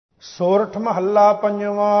ਸੋਰਠ ਮਹੱਲਾ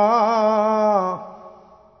ਪੰਜਵਾਂ।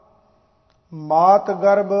 ਮਾਤ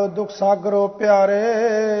ਗਰਭ ਦੁਖ ਸਾਗਰੋ ਪਿਆਰੇ,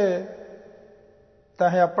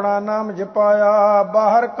 ਤਹ ਆਪਣਾ ਨਾਮ ਜਪਾਇਆ।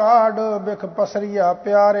 ਬਾਹਰ ਕਾਢ ਬਿਖ ਪਸਰੀਆ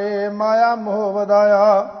ਪਿਆਰੇ, ਮਾਇਆ ਮੋਹ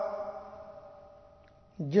ਵਧਾਇਆ।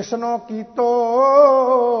 ਜਿਸਨੋ ਕੀਤੋ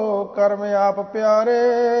ਕਰਮ ਆਪ ਪਿਆਰੇ,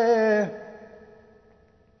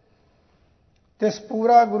 ਤਿਸ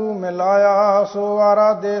ਪੂਰਾ ਗੁਰੂ ਮਿਲਾਇਆ। ਸੋ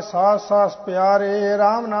ਆਰਾ ਦੇ ਸਾਸ ਸਾਸ ਪਿਆਰੇ,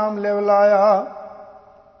 ਰਾਮ ਨਾਮ ਲਿਵ ਲਾਇਆ।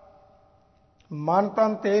 ਮਨ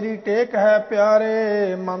ਤਨ ਤੇਰੀ ਟੇਕ ਹੈ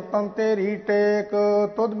ਪਿਆਰੇ, ਮਨ ਤਨ ਤੇਰੀ ਟੇਕ।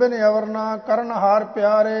 ਤੁਧ ਬਿਨ ਅਵਰ ਨਾ ਕਰਨ ਹਾਰ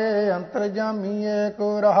ਪਿਆਰੇ, ਅੰਤਰਜਾਮੀ ਏਕ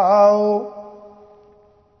ਰਹਾਉ।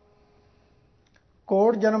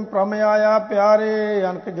 ਕੋਟ ਜਨਮ ਭ੍ਰਮ ਆਇਆ ਪਿਆਰੇ,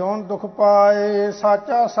 ਅਨਕ ਜੋਨ ਦੁਖ ਪਾਏ।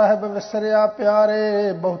 ਸਾਚਾ ਸਾਹਿਬ ਵਿਸਰਿਆ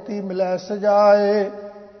ਪਿਆਰੇ, ਬਹੁਤੀ ਮਿਲੈ ਸਜਾਏ।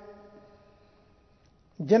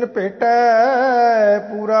 ਜਿਨ ਭੇਟੈ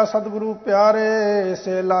ਪੂਰਾ ਸਤਿਗੁਰੂ ਪਿਆਰੇ,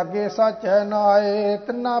 ਸੇ ਲਾਗੇ ਸਾਚੈ ਨਾਏ।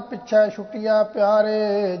 ਤਿੰਨਾ ਪਿੱਛੇ ਛੁਟਿਆ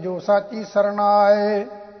ਪਿਆਰੇ, ਜੋ ਸਾਚੀ ਸਰਨਾਏ।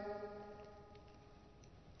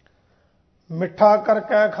 ਮਿੱਠਾ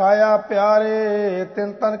ਕਰਕੇ ਖਾਇਆ ਪਿਆਰੇ,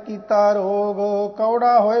 ਤਿਨ ਤਨ ਕੀਤਾ ਰੋਗ।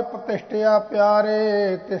 ਕੌੜਾ ਹੋਏ ਪ੍ਰਤਿਸ਼ਠਿਆ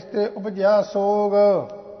ਪਿਆਰੇ, ਤਿਸ ਤੇ ਉਪਜਿਆ ਸੋਗ।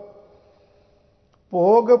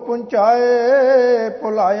 ਭੋਗ ਪੁੰਚਾਏ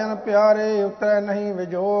ਭੁਲਾਇਨ ਪਿਆਰੇ, ਉਤਰੈ ਨਹੀਂ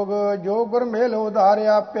ਵਿਜੋਗ। ਜੋ ਗੁਰ ਮੇਲ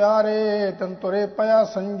ਉਧਾਰਿਆ ਪਿਆਰੇ, ਤਨ ਤੁਰੇ ਪਿਆ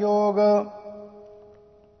ਸੰਜੋਗ।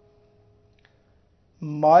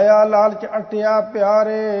 ਮਾਇਆ ਲਾਲਚ ਅਟਿਆ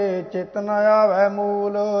ਪਿਆਰੇ, ਚੇਤਨ ਆਵੈ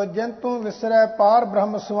ਮੂਲ। ਜਿਨ ਤੂੰ ਵਿਸਰੈ ਪਾਰ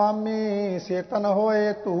ਬ੍ਰਹਮ ਸੁਆਮੀ, ਸੇਤਨ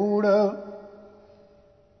ਹੋਏ ਧੂੜ।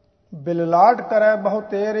 ਬਿਲਲਾਟ ਕਰੈ ਬਹੁ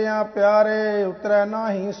ਤੇਰਿਆਂ ਪਿਆਰੇ, ਉਤਰੈ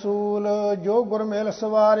ਨਾਹੀ ਸੂਲ। ਜੋ ਗੁਰ ਮੇਲ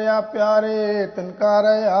ਸਵਾਰਿਆ ਪਿਆਰੇ, ਤਿਨ ਕਾ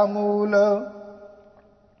ਰਹਿਆ ਮੂਲ।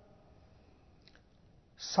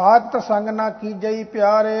 ਸਾਖਤ ਸੰਗ ਨਾ ਕੀਜਈ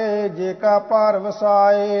ਪਿਆਰੇ, ਜੇ ਕਾ ਭਾਰ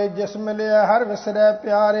ਵਸਾਏ। ਜਿਸ ਮਿਲਿਆ ਹਰ ਵਿਸਰੈ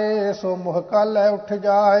ਪਿਆਰੇ, ਸੋ ਮੁਹ ਕਾਲੈ ਉੱਠ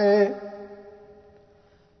ਜਾਏ।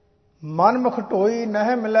 ਮਨ ਮੁਖ ਢੋਈ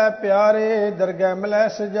ਨਹਿ ਮਿਲੈ ਪਿਆਰੇ, ਦਰਗਹਿ ਮਿਲੈ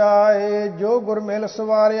ਸਜਾਏ। ਜੋ ਗੁਰ ਮਿਲ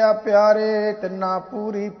ਸਵਾਰਿਆ ਪਿਆਰੇ, ਤਿਨਾ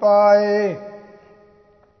ਪੂਰੀ ਪਾਏ।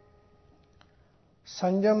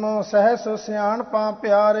 ਸੰਜਮ ਸਹਿਸ ਸਿਆਣਪਾ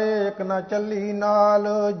ਪਿਆਰੇ, ਇਕ ਨਾ ਚੱਲੀ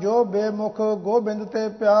ਨਾਲ। ਜੋ ਬੇਮੁਖ ਗੋਬਿੰਦ ਤੇ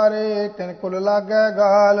ਪਿਆਰੇ, ਤਿਨ ਕੁਲ ਲਾਗੈ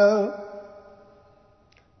ਗਾਲ।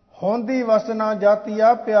 ਹੋਂਦੀ ਵਸਤ ਨਾ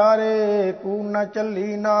ਜਾਤੀਆ ਪਿਆਰੇ, ਕੂੜ ਨਾ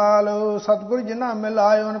ਚੱਲੀ ਨਾਲ। ਸਤਿਗੁਰ ਜਿਨਾ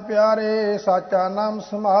ਮਿਲਾਇਓਨ ਪਿਆਰੇ, ਸਾਚਾ ਨਾਮ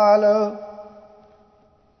ਸੰਭਾਲ।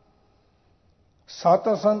 ਸਤ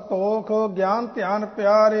ਸੰਤੋਖ ਗਿਆਨ ਧਿਆਨ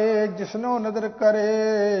ਪਿਆਰੇ, ਜਿਸਨੋ ਨਦਰ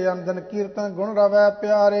ਕਰੇ। ਅੰਦਨ ਕੀਰਤਨ ਗੁਣ ਰਵੈ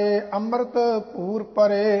ਪਿਆਰੇ, ਅੰਮ੍ਰਿਤ ਪੂਰ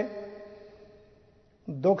ਪਰੇ।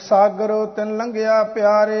 ਦੁਖ ਸਾਗਰ ਤਿਨ ਲੰਘਿਆ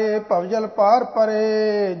ਪਿਆਰੇ, ਭਵਜਲ ਪਾਰ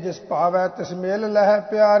ਪਰੇ। ਜਿਸ ਭਾਵੈ ਤਿਸ ਮੇਲ ਲਹਿ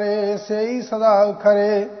ਪਿਆਰੇ, ਸੇਈ ਸਦਾ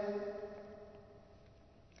ਖਰੇ।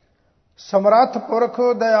 ਸਮਰੱਥ ਪੁਰਖ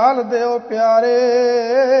ਦਇਆਲ ਦਿਓ ਪਿਆਰੇ,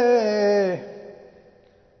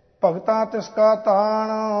 ਭਗਤਾਂ ਤਿਸ ਕਾ ਤਾਣ।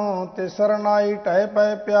 ਤੇ ਸਰਨਾਈ ਢਹਿ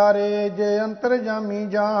ਪਏ ਪਿਆਰੇ, ਜੇ ਅੰਤਰਜਾਮੀ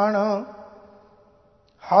ਜਾਣ।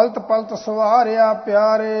 ਹਲਤ ਪਲਤ ਸਵਾਰਿਆ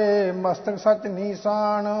ਪਿਆਰੇ, ਮਸਤਕ ਸਚ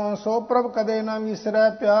ਨੀਸਾਨ। ਸੋ ਪ੍ਰਭ ਕਦੇ ਨਾ ਵਿਸਰੈ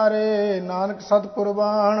ਪਿਆਰੇ, ਨਾਨਕ ਸਤ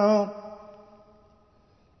ਕੁਰਬਾਨ।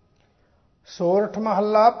 ਸੋਰਠ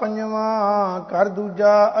ਮਹੱਲਾ ਪੰਜਵਾਂ। ਘਰ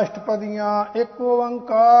ਦੂਜਾ ਅਸ਼ਟਪਦੀਆਂ। ਏਕ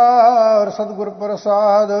ਓੰਕਾਰ ਸਤਿਗੁਰ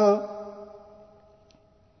ਪ੍ਰਸਾਦ।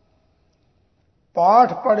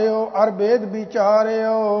 ਪਾਠ ਪੜਿਓ ਅਰ ਵੇਦ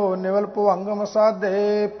ਵਿਚਾਰਿਓ, ਨਿਵਲ ਭੁਵੰਗਮ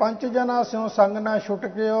ਸਾਧੇ। ਪੰਚ ਜਨਾ ਸਿਉ ਸੰਗ ਨਾ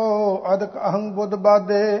ਛੁਟਕਿਓ, ਅਦਕ ਅਹੰ ਬੁੱਧ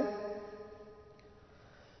ਬਾਧੇ।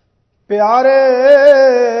 ਪਿਆਰੇ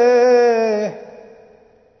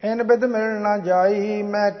ਇਨ ਬਿਦ ਮਿਲ ਨਾ ਜਾਈ,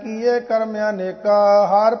 ਮੈਂ ਕੀਏ ਕਰਮ ਅਨੇਕਾ।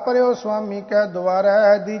 ਹਾਰ ਪਰਿਓ ਸੁਆਮੀ ਕੈ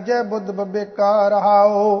ਦੁਆਰੈ, ਦੀਜੈ ਬੁੱਧ ਬਬੇਕਾ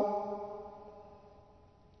ਰਹਾਓ।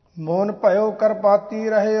 ਮੋਨ ਭਇਓ ਕਰਪਾਤੀ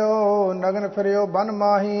ਰਹਿਓ, ਨਗਨ ਫਿਰਿਓ ਬਨ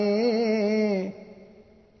ਮਾਹੀ।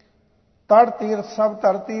 ਤੜ ਤੀਰਥ ਸਭ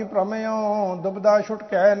ਧਰਤੀ ਭ੍ਰਮਿਓ, ਦੁਬਦਾ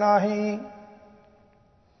ਛੁਟਕੈ ਨਾਹੀ।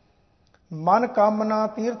 ਮਨ ਕਾਮਨਾ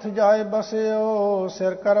ਤੀਰਥ ਜਾਏ ਬਸਿਓ,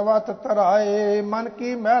 ਸਿਰ ਕਰਵਤ ਧਰਾਏ। ਮਨ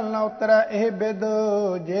ਕੀ ਮੈਲ ਨਾ ਉਤਰੈ ਇਹ ਬਿਦ,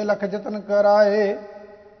 ਜੇ ਲਖ ਜਤਨ ਕਰਾਏ।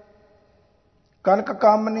 ਕਨਕ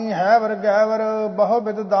ਕਾਮਨੀ ਹੈ ਵਰ ਗੈਵਰ, ਬਹੁ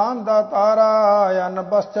ਬਿਦ ਦਾਨ ਦਾ ਤਾਰਾ। ਅਨ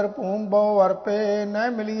ਬਸਤਰ ਭੂਮ ਬਹੁ ਅਰਪੇ, ਨਹਿ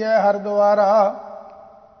ਮਿਲੀਐ ਹਰ ਦੁਆਰਾ।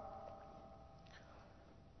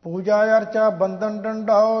 ਪੂਜਾ ਅਰਚਾ ਬੰਧਨ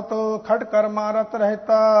ਡੰਡਾਉਤ, ਖਟ ਕਰ ਮਾਰਤ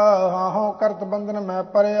ਰਹਿਤਾ। ਹਾਹੋਂ ਕਰਤ ਬੰਧਨ ਮੈਂ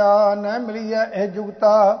ਪਰਿਆ, ਨਹਿ ਮਿਲੀਐ ਇਹ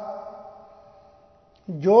ਜੁਗਤਾ।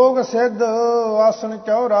 ਜੋਗ ਸਿੱਧ ਆਸਣ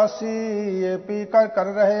 84, ਏ ਪੀ ਕਰ ਕਰ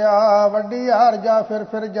ਰਹਿਆ। ਵੱਡੀ ਹਾਰ ਜਾ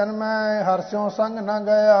ਫਿਰ ਜਨਮੈ, ਹਰ ਸਿਉ ਸੰਗ ਨਾ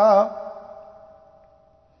ਗਿਆ।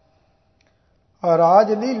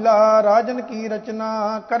 ਰਾਜ ਲੀਲਾ ਰਾਜਨ ਕੀ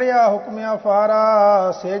ਰਚਨਾ, ਕਰਿਆ ਹੁਕਮ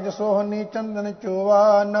ਅਫਾਰਾ, ਸੇਜ ਸੋਹਨੀ ਚੰਦਨ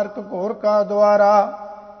ਚੋਵਾ, ਨਰਕ ਘੋਰ ਕਾ ਦੁਆਰਾ।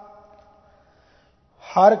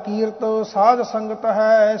 ਹਰ ਕੀਰਤ ਸਾਧ ਸੰਗਤ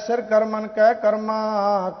ਹੈ, ਸਿਰ ਕਰ ਮਨ ਕਹਿ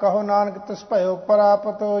ਕਰਮਾ, ਕਹੋ ਨਾਨਕ ਤਿਸ ਭਇਓ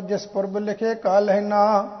ਪ੍ਰਾਪਤ, ਜਿਸ ਪੁਰਬ ਲਿਖੇ ਕਾਲਹਿ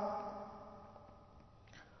ਨਾ।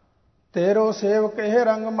 ਤੇਰੋ ਸੇਵਕ ਇਹ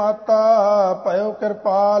ਰੰਗ ਮਾਤਾ, ਭਇਓ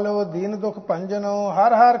ਕਿਰਪਾਲ ਦੀਨ ਦੁਖ ਭੰਜਨ,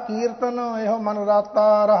 ਹਰ ਹਰ ਕੀਰਤਨ ਇਹੋ ਮਨ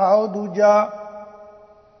ਰਾਤਾ, ਰਹਾਉ ਦੂਜਾ।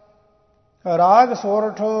 ਰਾਗ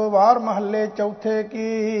ਸੋਰਠ ਵਾਰ ਮਹੱਲੇ ਚੌਥੇ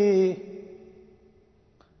ਕੀ,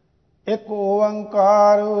 ਇੱਕ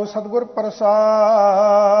ਓੰਕਾਰ ਸਤਿਗੁਰ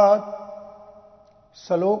ਪ੍ਰਸਾਦ।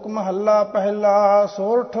 ਸ਼ਲੋਕ ਮਹੱਲਾ ਪਹਿਲਾ।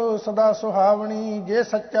 ਸੋਰਠ ਸਦਾ ਸੁਹਾਵਣੀ, ਜੇ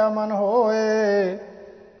ਸੱਚਾ ਮਨ ਹੋਏ,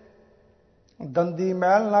 ਦੰਦੀ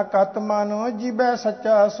ਮੈਲ ਨਾ ਕਤ ਮਨ, ਜੀਬੈ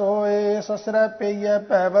ਸੱਚਾ ਸੋਏ। ਸਸਰੈ ਪਈਐ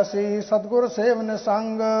ਭੈ ਵਸੀ, ਸਤਿਗੁਰ ਸੇਵ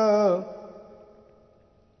ਨਿਸੰਗ,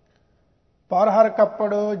 ਪਰ ਹਰ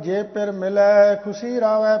ਕੱਪੜ ਜੇ ਪਿਰ ਮਿਲੈ, ਖੁਸ਼ੀ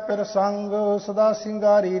ਰਾਵੈ ਪਿਰ ਸੰਗ। ਸਦਾ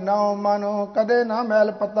ਸਿੰਗਾਰੀ ਨਾਉ ਮਨ, ਕਦੇ ਨਾ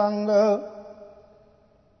ਮੈਲ ਪਤੰਗ।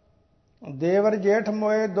 ਦੇਵਰ ਜੇਠ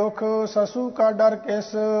ਮੋਏ ਦੁਖ, ਸਸੂ ਕਾ ਡਰ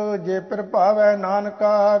ਕਿਸ, ਜੇ ਪਿਰ ਭਾਵੈ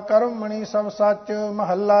ਨਾਨਕਾ, ਕਰਮ ਮਣੀ ਸਭ ਸੱਚ।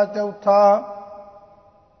 ਮਹੱਲਾ ਚੌਥਾ।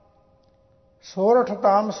 ਸੋਰਠ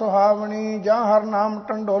ਧਾਮ ਸੁਹਾਵਣੀ, ਜਾਂ ਹਰ ਨਾਮ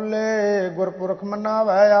ਟੰਡੋਲੇ, ਗੁਰਪੁਰਖ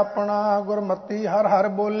ਮਨਾਵੈ ਆਪਣਾ, ਗੁਰਮਤੀ ਹਰ ਹਰ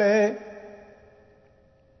ਬੋਲੇ।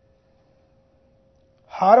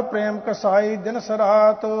 ਹਰ ਪ੍ਰੇਮ ਕਸਾਈ ਦਿਨਸ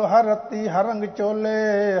ਰਾਤ, ਹਰ ਰਤੀ ਹਰ ਰੰਗ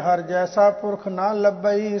ਚੋਲੇ, ਹਰ ਜੈਸਾ ਪੁਰਖ ਨਾ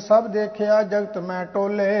ਲੱਭਈ, ਸਭ ਦੇਖਿਆ ਜਗਤ ਮੈਂ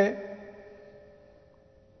ਟੋਲੇ।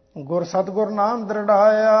 ਗੁਰ ਸਤਿਗੁਰ ਨਾਮ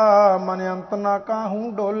ਦ੍ਰਿੜਾਇਆ, ਮਨ ਅੰਤ ਨਾ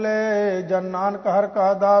ਕਾਹੂ ਡੋਲੇ, ਜਨ ਨਾਨਕ ਹਰ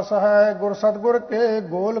ਕਾ ਦਾਸ ਹੈ, ਗੁਰ ਸਤਿਗੁਰ ਕੇ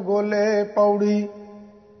ਗੋਲ ਗੋਲੇ। ਪੌੜੀ।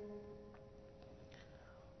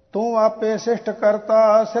 ਤੂੰ ਆਪੇ ਸਿਸ਼ਟ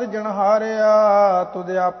ਕਰਤਾ ਸਿਰਜਣ ਹਾਰਿਆ,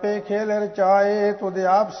 ਤੁਧ ਆਪੇ ਖੇਲ ਰਚਾਏ, ਤੁਧ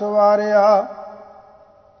ਆਪ ਸਵਾਰਿਆ।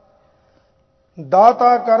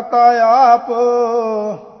 ਦਾਤਾ ਕਰਤਾ ਆਪ,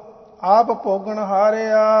 ਆਪ ਭੋਗਣ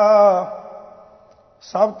ਹਾਰਿਆ,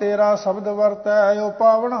 ਸਭ ਤੇਰਾ ਸ਼ਬਦ ਵਰਤੈ, ਓ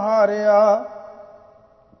ਪਾਵਨ ਹਾਰਿਆ।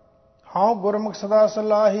 ਹਾਂ ਗੁਰਮੁਖ ਸਦਾ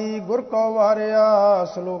ਸਲਾਹੀ, ਗੁਰ ਕੋ ਵਾਰਿਆ।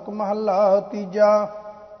 ਸ਼ਲੋਕ ਮਹੱਲਾ ਤੀਜਾ।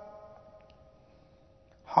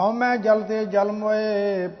 ਹਾਂ ਮੈਂ ਜਲ ਤੇ ਜਲ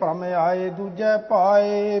ਮੋਏ, ਭ੍ਰਮ ਆਏ ਦੂਜੈ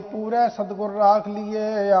ਪਾਏ, ਪੂਰੇ ਸਤਿਗੁਰ ਰਾਖ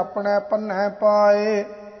ਲੀਏ, ਆਪਣੇ ਪੰਨੈ ਪਾਏ।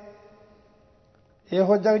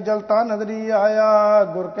 ਇਹੋ ਜਗ ਜਲਤਾ ਨਦਰੀ ਆਇਆ,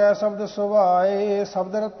 ਗੁਰ ਕੈ ਸ਼ਬਦ ਸੁਭਾਏ,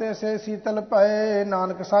 ਸ਼ਬਦ ਰਤੇ ਸੇ ਸੀਤਲ ਪਏ,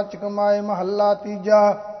 ਨਾਨਕ ਸੱਚ ਕਮਾਏ। ਮਹੱਲਾ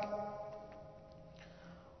ਤੀਜਾ।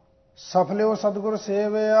 ਸਫਲਿਓ ਸਤਿਗੁਰ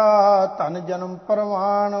ਸੇਵਿਆ, ਧਨ ਜਨਮ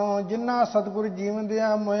ਪਰਵਾਨ, ਜਿਨ੍ਹਾਂ ਸਤਿਗੁਰ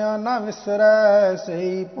ਜੀਵਦਿਆਂ ਮੋਇਆ ਨਾ ਵਿਸਰੈ,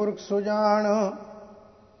 ਸਹੀ ਪੁਰਖ ਸੁਜਾਨ।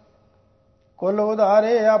 ਕੁਲ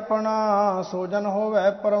ਉਧਾਰੇ ਆਪਣਾ, ਸੋਜਨ ਹੋਵੈ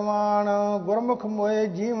ਪਰਵਾਨ, ਗੁਰਮੁਖ ਮੋਏ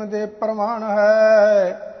ਜੀਵ ਦੇ ਪ੍ਰਮਾਣ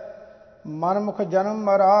ਹੈ। ਮਨਮੁਖ ਜਨਮ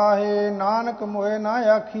ਮਰਾਹੇ, ਨਾਨਕ ਮੋਏ ਨਾ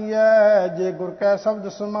ਆਖੀਐ, ਜੇ ਗੁਰ ਕੈ ਸ਼ਬਦ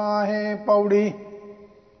ਸਮਾਹੇ। ਪੌੜੀ।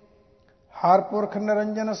 ਹਰ ਪੁਰਖ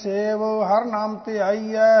ਨਿਰੰਜਨ ਸੇਵ, ਹਰ ਨਾਮ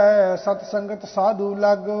ਧਿਆਈਐ, ਸਤ ਸੰਗਤ ਸਾਧੂ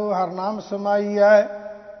ਲਗ, ਹਰ ਨਾਮ ਸਮਾਈਐ।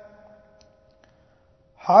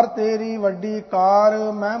 ਹਰ ਤੇਰੀ ਵੱਡੀ ਕਾਰ,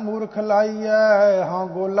 ਮੈਂ ਮੂਰਖ ਲਾਈਐ, ਹਾਂ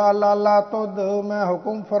ਗੋਲਾ ਲਾਲਾ ਤੁਧ, ਮੈਂ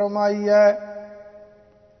ਹੁਕਮ ਫਰਮਾਈਐ।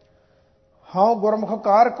 ਹਾਂ ਗੁਰਮੁਖ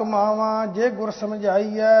ਕਾਰ ਕਮਾਵਾਂ, ਜੇ ਗੁਰ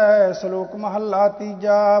ਸਮਝਾਈਐ। ਸ਼ਲੋਕ ਮਹੱਲਾ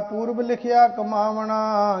ਤੀਜਾ। ਪੂਰਬ ਲਿਖਿਆ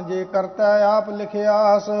ਕਮਾਵਣਾ, ਜੇ ਕਰਤਾ ਆਪ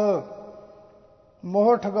ਲਿਖਿਆਸ,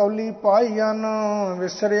 ਮੋਹ ਠਗੌਲੀ ਪਾਈਅਨ,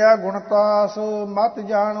 ਵਿਸਰਿਆ ਗੁਣਤਾਸ। ਮਤ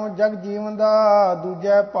ਜਾਣੋ ਜਗ ਜੀਵਨ ਦਾ,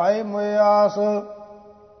 ਦੂਜੈ ਪਾਏ ਮੋਇਆਸ।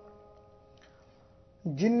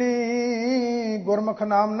 ਜਿਨੀ ਗੁਰਮੁਖ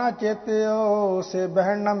ਨਾਮ ਨਾ ਚੇਤਿਓ, ਸੇ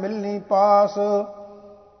ਬਹਿਣ ਨਾ ਮਿਲਨੀ ਪਾਸ।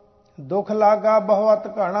 ਦੁਖ ਲਾਗਾ ਬਹੁਤ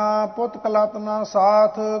ਘਣਾ, ਪੁੱਤ ਕਲਤ ਨਾ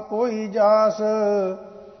ਸਾਥ, ਕੋਈ ਜਾਸ।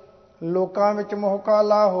 ਲੋਕਾਂ ਵਿੱਚ ਮੋਹ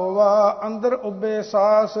ਕਾਲਾ ਹੋਵਾ, ਅੰਦਰ ਉੱਬੇ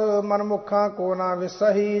ਸਾਸ। ਮਨਮੁਖਾਂ ਕੋ ਨਾ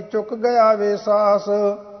ਵਿਸਹੀ, ਚੁੱਕ ਗਿਆ ਵੇ ਸਾਸ।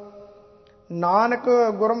 ਨਾਨਕ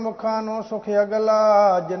ਗੁਰਮੁਖਾਂ ਨੂੰ ਸੁਖ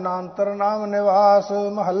ਅਗਲਾ, ਜਿਨ੍ਹਾਂ ਅੰਤਰ ਨਾਮ ਨਿਵਾਸ।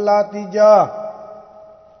 ਮਹੱਲਾ ਤੀਜਾ।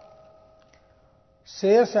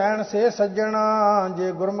 ਸੇ ਸੈਣ ਸੇ ਸੱਜਣਾ,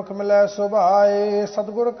 ਜੇ ਗੁਰਮੁਖ ਮਿਲੈ ਸੁਭਾਏ,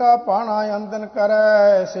 ਸਤਿਗੁਰ ਕਾ ਭਾਣਾ ਅੰਦਨ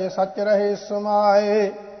ਕਰੈ, ਸੇ ਸੱਚ ਰਹੇ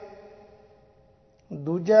ਸਮਾਏ।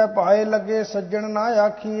 ਦੂਜੈ ਪਾਏ ਲੱਗੇ ਸੱਜਣ ਨਾ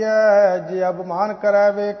ਆਖੀਐ, ਜੇ ਅਭਿਮਾਨ ਕਰੈ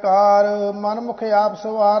ਵੇਕਾਰ। ਮਨਮੁਖ ਆਪ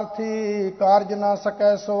ਸਵਾਰਥੀ, ਕਾਰਜ ਨਾ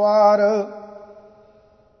ਸਕੈ ਸਵਾਰ।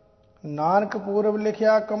 ਨਾਨਕ ਪੂਰਬ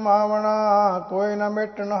ਲਿਖਿਆ ਕਮਾਵਣਾ, ਕੋਈ ਨਾ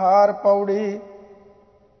ਮੇਟਣ ਹਾਰ। ਪੌੜੀ।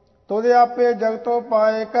 ਤੁਧ ਆਪੇ ਜਗਤੋ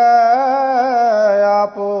ਪਾਏ ਕੈ,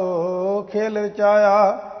 ਆਪ ਖੇਲ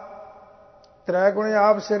ਰਚਾਇਆ। ਤ੍ਰੈ ਗੁਣ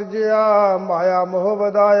ਆਪ ਸਿਰਜਿਆ, ਮਾਇਆ ਮੋਹ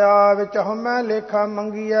ਵਧਾਇਆ। ਵਿੱਚ ਹਉਮੈ ਲੇਖਾ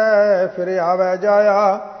ਮੰਗੀਐ, ਫਿਰ ਆਵੈ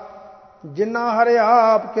ਜਾਇਆ। ਜਿਨਾ ਹਰਿ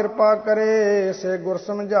ਆਪ ਕਿਰਪਾ ਕਰੇ, ਸੇ ਗੁਰ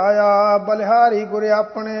ਸਮਝਾਇਆ। ਬਲਿਹਾਰੀ ਗੁਰ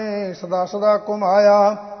ਆਪਣੇ, ਸਦਾ ਸਦਾ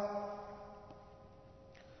ਘੁਮਾਇਆ।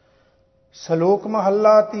 ਸ਼ਲੋਕ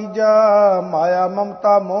ਮਹੱਲਾ ਤੀਜਾ। ਮਾਇਆ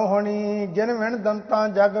ਮਮਤਾ ਮੋਹਣੀ, ਜਿਨ ਵਿਣ ਦੰਤਾਂ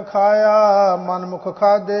ਜਗ ਖਾਇਆ। ਮਨ ਮੁਖ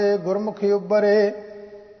ਖਾਦੇ ਗੁਰਮੁਖੀ ਉਬਰੇ,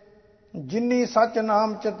 ਜਿਨੀ ਸਚ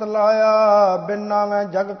ਨਾਮ ਚਿਤ ਲਾਇਆ। ਬਿਨ ਨਾਵੇਂ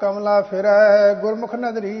ਜਗ ਕਮਲਾ ਫਿਰੈ, ਗੁਰਮੁਖ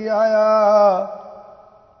ਨਦਰੀ ਆਇਆ।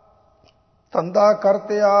 ਧੰਦਾ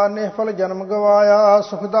ਕਰਤਿਆ ਨਿਹਫਲ ਜਨਮ ਗਵਾਇਆ,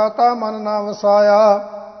 ਸੁਖਦਾਤਾ ਮਨ ਨਾ ਵਸਾਇਆ।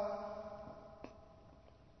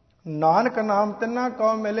 ਨਾਨਕ ਨਾਮ ਤਿੰਨਾ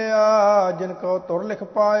ਕਉ ਮਿਲਿਆ, ਜਿਨ ਕਉ ਤੁਰ ਲਿਖ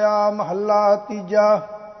ਪਾਇਆ। ਮਹੱਲਾ ਤੀਜਾ।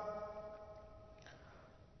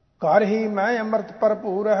 ਘਰ ਹੀ ਮੈਂ ਅੰਮ੍ਰਿਤ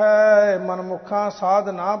ਭਰਪੂਰ ਹੈ, ਮਨ ਮੁਖਾਂ ਸਾਧ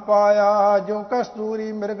ਨਾ ਪਾਇਆ। ਜੋ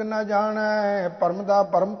ਕਸਤੂਰੀ ਮਿਰਗ ਨ ਜਾਣੈ, ਭਰਮ ਦਾ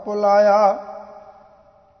ਭਰਮ ਭੁਲਾਇਆ।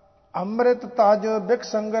 ਅੰਮ੍ਰਿਤ ਤਜ ਬਿਖ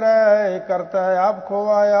ਸੰਗ੍ਰਹਿ, ਕਰਤਾ ਆਪ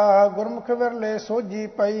ਖੋਵਾਇਆ। ਗੁਰਮੁਖ ਵਿਰਲੇ ਸੋਝੀ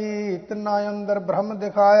ਪਈ, ਤਿੰਨਾ ਅੰਦਰ ਬ੍ਰਹਮ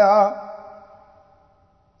ਦਿਖਾਇਆ।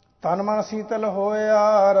 ਤਨ ਮਨ ਸੀਤਲ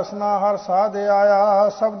ਹੋਇਆ, ਰਸਨਾ ਹਰ ਸਾਧ ਆਇਆ।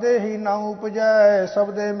 ਸਬਦੇ ਹੀ ਨਾਮ ਉਪਜੈ,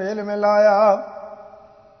 ਸਬਦੇ ਮੇਲ ਮਿਲਾਇਆ।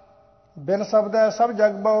 ਬਿਨ ਸ਼ਬਦੈ ਸਭ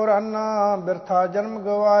ਜਗ ਬਉਰਾਨਾ, ਬਿਰਥਾ ਜਨਮ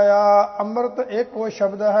ਗਵਾਇਆ। ਅੰਮ੍ਰਿਤ ਏਕੋ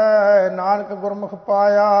ਸ਼ਬਦ ਹੈ, ਨਾਨਕ ਗੁਰਮੁਖ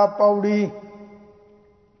ਪਾਇਆ। ਪੌੜੀ।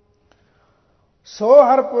 ਸੋ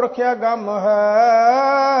ਹਰ ਪੁਰਖਿਆ ਗਮ ਹੈ,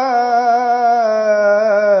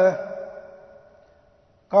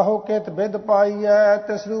 ਕਹੋ ਕਿਤ ਬਿਦ ਪਾਈਐ।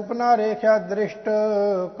 ਤਿਸ ਰੂਪ ਨਾ ਰੇਖਿਆ ਦ੍ਰਿਸ਼ਟ,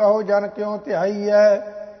 ਕਹੋ ਜਨ ਕਿਉ ਧਿਆਈਐ।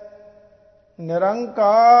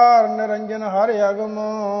 ਨਿਰੰਕਾਰ ਨਿਰੰਜਨ ਹਰਿ ਅਗਮ,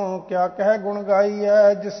 ਕਿਆ ਕਹਿ ਗੁਣ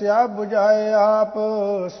ਗਾਈਐ। ਜਿਸ ਆਪ ਬੁਝਾਏ ਆਪ,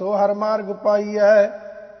 ਸੋ ਹਰ ਮਾਰਗ ਪਾਈਐ।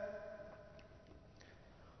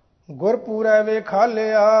 ਗੁਰ ਪੂਰੈ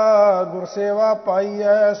ਵੇਖਾਲਿਆ, ਗੁਰ ਸੇਵਾ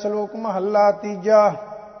ਪਾਈਐ। ਸ਼ਲੋਕ ਮਹੱਲਾ ਤੀਜਾ।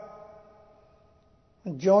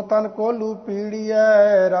 ਜਿਉ ਤਨ ਕੋਲੂ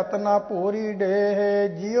ਪੀੜੀਐ, ਰਤ ਨਾ ਭੋਰੀ ਡੇਹ।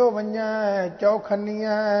 ਜਿਉ ਵੰਜੈ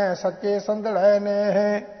ਚੌਖੰਨੀਐ, ਸੱਚੇ ਸੰਧੜੈ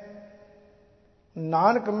ਨੇਹ।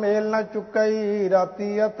 ਨਾਨਕ ਮੇਲ ਨ ਚੁਕਈ,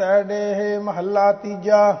 ਰਾਤੀ ਅਤੈ ਡੇਹ। ਮਹੱਲਾ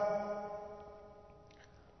ਤੀਜਾ।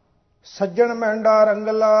 ਸੱਜਣ ਮਹਿੰਡਾ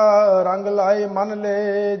ਰੰਗਲਾ, ਰੰਗ ਲਾਏ ਮਨ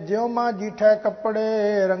ਲੈ। ਜਿਉ ਮਾਂ ਜੀਠੈ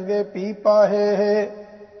ਕੱਪੜੇ, ਰੰਗੇ ਪੀ ਪਾਹੇ।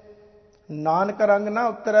 ਨਾਨਕ ਰੰਗ ਨ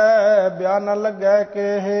ਉਤਰੈ, ਬਿਆ ਨ ਲੱਗੈ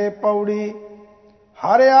ਕੇਹ। ਪੌੜੀ।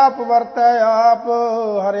 ਹਰਿ ਆਪ ਵਰਤੈ ਆਪ,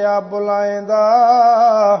 ਹਰਿ ਆਪ ਬੁਲਾਏਂਦਾ।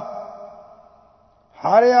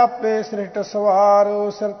 ਹਰਿ ਆਪੇ ਸ੍ਰਿਸ਼ਟ ਸਵਾਰ,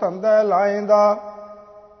 ਸਿਰ ਧੰਦਾ ਲਾਏਂਦਾ।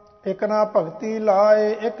 ਇਕ ਨਾ ਭਗਤੀ ਲਾਏ,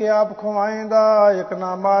 ਇਕ ਆਪ ਖਵਾਏਂਦਾ। ਇਕ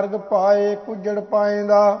ਨਾ ਮਾਰਗ ਪਾਏ, ਕੁਜੜ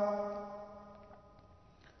ਪਾਏਂਦਾ।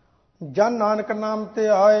 ਜਨ ਨਾਨਕ ਨਾਮ ਤੇ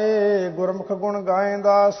ਆਏ, ਗੁਰਮੁਖ ਗੁਣ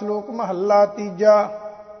ਗਾਏਂਦਾ। ਸ਼ਲੋਕ ਮਹੱਲਾ ਤੀਜਾ।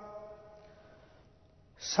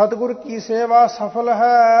 ਸਤਿਗੁਰ ਕੀ ਸੇਵਾ ਸਫਲ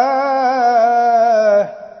ਹੈ,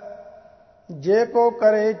 ਜੇ ਕੋ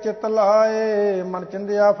ਕਰੇ ਚਿਤ ਲਾਏ। ਮਨ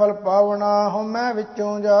ਚਿੰਦਿਆ ਫਲ ਪਾਵਣਾ, ਹਉਮੈ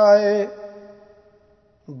ਵਿੱਚੋਂ ਜਾਏ।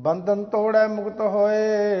 ਬੰਧਨ ਤੋੜੈ ਮੁਕਤ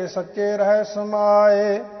ਹੋਏ, ਸੱਚੇ ਰਹਿ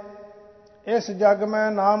ਸਮਾਏ। ਇਸ ਜਗ ਮੈਂ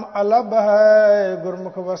ਨਾਮ ਅਲਭ ਹੈ,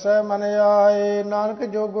 ਗੁਰਮੁਖ ਵਸੈ ਮਨ ਆਏ। ਨਾਨਕ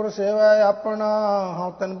ਜੋ ਗੁਰ ਸੇਵੈ ਆਪਣਾ,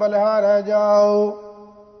 ਹਉ ਤਨ ਬਲਿਹਾਰੈ ਜਾਓ।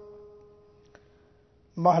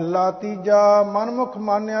 ਮਹੱਲਾ ਤੀਜਾ। ਮਨਮੁਖ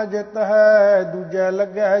ਮਾਨਿਆ ਜਿਤ ਹੈ, ਦੂਜੈ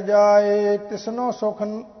ਲੱਗੈ ਜਾਏ।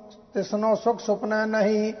 ਤਿਸਨੋ ਸੁਖ ਸੁਪਨੈ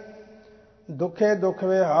ਨਹੀਂ, ਦੁਖੇ ਦੁਖ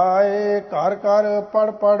ਵਿਹਾਏ। ਘਰ ਘਰ ਪੜ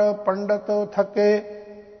ਪੜ ਪੰਡਤ ਥਕੇ,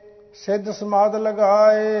 ਸਿੱਧ ਸਮਾਧ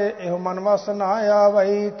ਲਗਾਏ। ਇਹੋ ਮਨ ਵਸ ਨਾ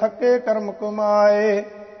ਆਵਈ, ਥਕੇ ਕਰਮ ਕਮਾਏ।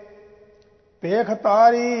 ਭੇਖ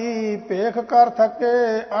ਤਾਰੀ ਭੇਖ ਕਰ ਥਕੇ,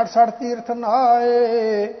 68 ਤੀਰਥ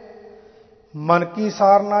ਨਾਏ। ਮਨ ਕੀ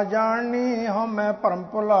ਸਾਰ ਨਾ ਜਾਣਨੀ, ਹਉਮੈ ਭਰਮ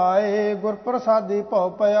ਭੁਲਾਏ। ਗੁਰ ਪ੍ਰਸਾਦੀ ਭਉ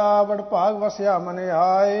ਪਿਆ, ਵਡ ਭਾਗ ਵਸਿਆ ਮਨ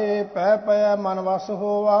ਆਏ। ਪੈ ਪਿਆ ਮਨ ਵਸ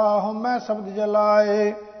ਹੋਵਾ, ਹਉਮੈ ਸ਼ਬਦ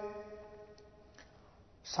ਜਲਾਏ।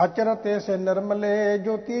 ਸਚ ਰਤੇ ਸੇ ਨਿਰਮਲੇ,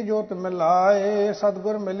 ਜੋਤੀ ਜੋਤ ਮਿਲਾਏ।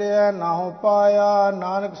 ਸਤਿਗੁਰ ਮਿਲਿਆ ਨਾਉ ਪਾਇਆ,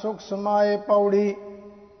 ਨਾਨਕ ਸੁਖ ਸਮਾਏ। ਪੌੜੀ।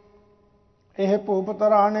 ਇਹ ਭੂਪ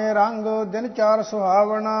ਤਰਾਣੇ ਰੰਗ, ਦਿਨ ਚਾਰ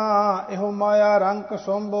ਸੁਹਾਵਣਾ। ਇਹੋ ਮਾਇਆ ਰੰਗ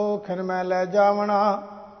ਕਸੁੰਭ, ਖਿਨ ਮੈਂ ਲੈ ਜਾਵਣਾ।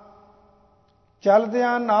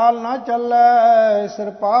 ਚਲਦਿਆਂ ਨਾਲ ਨਾ ਚੱਲੈ, ਸਿਰ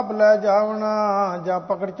ਪਾਪ ਲੈ ਜਾਵਣਾ। ਜਾਂ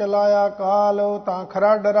ਪਕੜ ਚਲਾਇਆ ਕਾਲ, ਤਾਂ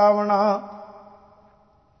ਖਰਾ ਡਰਾਵਣਾ।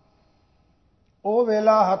 ਉਹ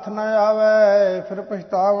ਵੇਲਾ ਹੱਥ ਨ ਆਵੈ, ਫਿਰ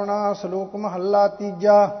ਪਛਤਾਵਣਾ। ਸ਼ਲੋਕ ਮਹੱਲਾ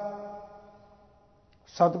ਤੀਜਾ।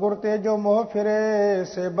 ਸਤਿਗੁਰ ਤੇ ਜੋ ਮੋਹ ਫਿਰੇ,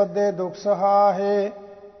 ਸੇ ਬੱਧੇ ਦੁਖ ਸਹਾਹੇ।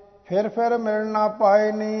 ਫਿਰ ਮਿਲ ਨਾ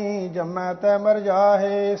ਪਾਏ ਨੀ, ਜੰਮੈ ਤੈ ਮਰ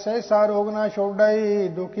ਜਾਹੇ। ਸਹਿਸਾ ਰੋਗ ਨਾ ਛੋਡਈ,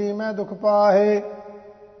 ਦੁਖੀ ਮੈਂ ਦੁਖ ਪਾਹੇ।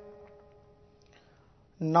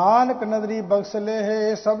 ਨਾਨਕ ਨਦਰੀ ਬਖਸ਼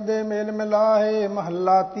ਲੇਹੇ, ਸਭ ਦੇ ਮੇਲ ਮਿਲਾਹੇ।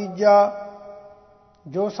 ਮਹੱਲਾ ਤੀਜਾ।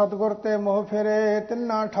 ਜੋ ਸਤਿਗੁਰ ਤੇ ਮੋਹ ਫਿਰੇ,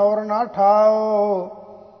 ਤਿੰਨਾ ਠੌਰ ਨਾ ਠਾਓ।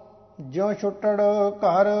 ਜਿਉ ਛੁੱਟੜ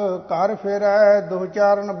ਘਰ ਘਰ ਫਿਰੈ, ਦੁਹ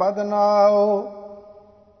ਚਾਰਨ ਬਦ ਨਾਉ।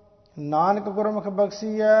 ਨਾਨਕ ਗੁਰਮੁਖ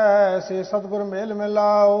ਬਖਸ਼ੀਐ, ਸੇ ਸਤਿਗੁਰ ਮੇਲ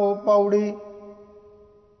ਮਿਲਾਓ। ਪੌੜੀ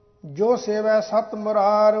ਜੋ ਸੇਵੈ ਸਤ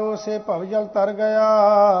ਮੁਰਾਰ, ਸੇ ਭਵ ਜਲ ਤਰ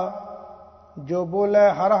ਗਿਆ। ਜੋ ਬੋਲੇ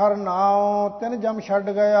ਹਰ ਹਰ ਨਾਉ, ਤਿਨ ਜਮ ਛੱਡ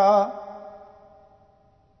ਗਿਆ।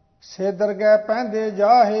 ਸੇ ਦਰਗਹਿ ਪਹਿੰਦੇ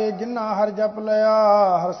ਜਾਹੇ, ਜਿਨ੍ਹਾਂ ਹਰ ਜਪ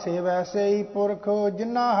ਲਿਆ। ਹਰ ਸੇਵੈ ਸੇਈ ਪੁਰਖ,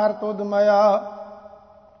 ਜਿਨ੍ਹਾਂ ਹਰ ਤੁਧ ਮਇਆ।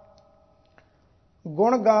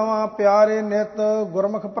 ਗੁਣ ਗਾਵਾਂ ਪਿਆਰੇ ਨਿਤ,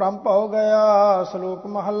 ਗੁਰਮੁਖ ਭ੍ਰਮ ਭਉ ਗਿਆ। ਸ਼ਲੋਕ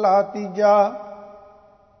ਮਹੱਲਾ ਤੀਜਾ।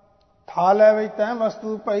 ਥਾਲੈ ਵਿੱਚ ਤੈ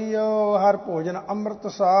ਵਸਤੂ ਪਈਓ, ਹਰ ਭੋਜਨ ਅੰਮ੍ਰਿਤ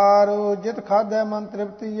ਸਾਰ। ਜਿਤ ਖਾਧੈ ਮਨ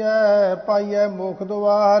ਤ੍ਰਿਪਤੀਐ, ਪਾਈਐ ਮੋਖ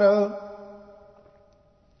ਦੁਆਰ।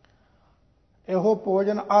 ਇਹੋ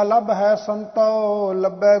ਭੋਜਨ ਆਲਭ ਹੈ ਸੰਤੋ,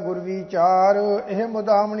 ਲੱਭੈ ਗੁਰ ਵਿਚਾਰ। ਇਹ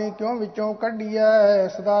ਮੁਦਾਮਣੀ ਕਿਉਂ ਵਿੱਚੋਂ ਕੱਢੀਐ,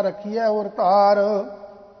 ਸਦਾ ਰੱਖੀਐ ਔਰ ਧਾਰ।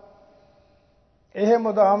 ਇਹ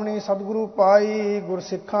ਮੁਦਾਮਣੀ ਸਤਿਗੁਰੂ ਪਾਈ, ਗੁਰ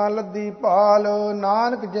ਸਿੱਖਾਂ ਲੱਦੀ ਭਾਲ।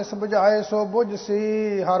 ਨਾਨਕ ਜਿਸ ਬੁਝਾਏ ਸੋ ਬੁਝ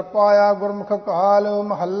ਸੀ, ਹਰ ਪਾਇਆ ਗੁਰਮੁਖ ਕਾਲ।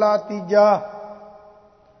 ਮਹੱਲਾ ਤੀਜਾ।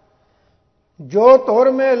 ਜੋ ਤੁਰ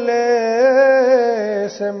ਮੇਲੇ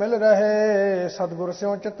ਸੇ ਮਿਲ ਰਹੇ, ਸਤਿਗੁਰ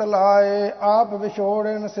ਸਿਉ ਚਿਤ ਲਾਏ। ਆਪ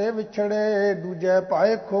ਵਿਛੋੜਨ ਸੇ ਵਿਛੜੇ, ਦੂਜੈ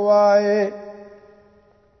ਪਾਏ ਖੁਆਏ।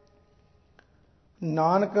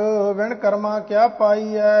 ਨਾਨਕ ਵਿਣ ਕਰਮਾ ਕਿਆ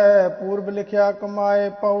ਪਾਈਐ, ਪੂਰਬ ਲਿਖਿਆ ਕਮਾਏ।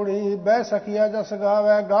 ਪੌੜੀ ਬਹਿ ਸਖੀਆ ਜਸ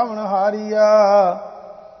ਗਾਵੈ, ਗਾਵਣ ਹਾਰੀਆ।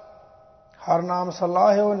 ਹਰ ਨਾਮ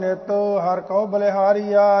ਸਲਾਹਿਓ ਨਿਤ, ਹਰ ਕਉ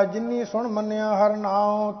ਬਲਿਹਾਰੀਆ। ਜਿਨੀ ਸੁਣ ਮੰਨਿਆ ਹਰ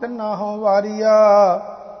ਨਾਉ, ਤਿਨਾ ਹਉ ਵਾਰੀਆ।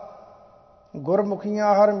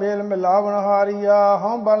 ਗੁਰਮੁਖੀਆਂ ਹਰ ਮੇਲ ਮਿਲਾਵਣ ਹਾਰੀਆ।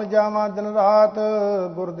 ਹਉ ਬਲ ਜਾਵਾਂ ਦਿਨ ਰਾਤ,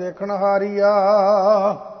 ਗੁਰ ਦੇਖਣ ਹਾਰੀਆ।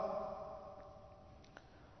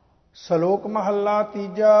 ਸ਼ਲੋਕ ਮਹੱਲਾ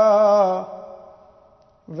ਤੀਜਾ।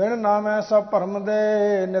 ਵਿਣ ਨਾਮੈ ਸਭ ਭਰਮ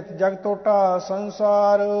ਦੇ, ਨਿਤ ਜਗ ਟੋਟਾ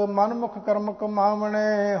ਸੰਸਾਰ। ਮਨ ਮੁਖ ਕਰਮ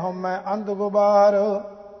ਕਮਾਵਣੇ, ਹਉਮੈ ਅੰਧ ਗੁਬਾਰ।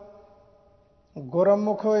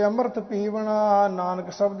 ਗੁਰਮੁਖ ਅੰਮ੍ਰਿਤ ਪੀਵਣਾ,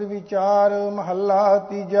 ਨਾਨਕ ਸ਼ਬਦ ਵਿਚਾਰ। ਮਹੱਲਾ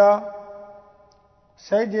ਤੀਜਾ।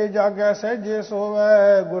 ਸਹਿਜੇ ਜਾਗੈ ਸਹਿਜੇ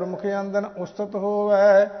ਸੋਵੈ, ਗੁਰਮੁਖ ਅੰਦਨ ਉਸਤਤ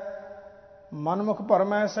ਹੋਵੈ। ਮਨਮੁਖ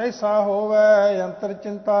ਭਰਮੈ ਸਹਿਸਾ ਹੋਵੈ, ਅੰਤਰ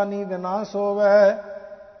ਚਿੰਤਾ ਨੀਂਦ ਨਾ ਸੋਵੈ।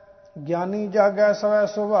 ਗਿਆਨੀ ਜਾਗੈ ਸਵੈ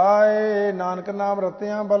ਸੁਭਾਏ, ਨਾਨਕ ਨਾਮ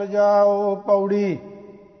ਰਤਿਆਂ ਬਲ ਜਾਓ। ਪੌੜੀ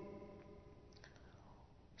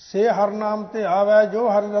ਸੇ ਹਰ ਨਾਮ ਧਿਆਵੈ, ਜੋ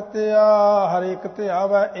ਹਰਿ ਰਤਿਆ। ਹਰ ਇੱਕ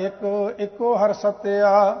ਧਿਆਵੈ ਇੱਕ, ਇੱਕੋ ਹਰ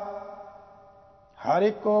ਸਤਿਆ। ਹਰ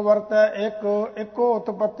ਇੱਕੋ ਵਰਤੈ ਇੱਕ, ਇੱਕੋ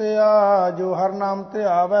ਉਤਪਤਿਆ। ਜੋ ਹਰ ਨਾਮ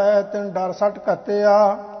ਧਿਆਵੈ, ਤਿਨ ਡਰ ਸੱਟ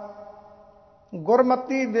ਘਤਿਆ।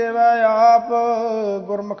 ਗੁਰਮਤੀ ਦੇਵੈ ਆਪ,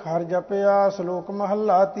 ਗੁਰਮੁਖ ਹਰਿ ਜਪਿਆ। ਸ਼ਲੋਕ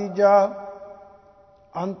ਮਹੱਲਾ ਤੀਜਾ।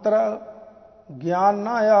 ਅੰਤਰ ਗਿਆਨ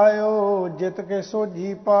ਨਾ ਆਇਓ, ਜਿਤ ਕੇ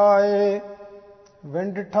ਸੋਝੀ ਪਾਏ।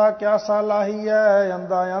 ਵਿਣ ਡਿਠਾ ਕਿਆ ਸਾਲਾਹੀਐ,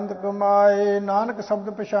 ਅੰਧਾ ਅੰਧ ਕਮਾਏ। ਨਾਨਕ ਸ਼ਬਦ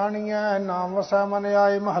ਪਛਾਣੀਐ, ਨਾਮ ਵਸੈ ਮਨ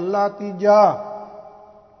ਆਏ। ਮਹੱਲਾ ਤੀਜਾ।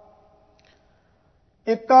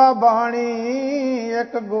 ਇਕਾ ਬਾਣੀ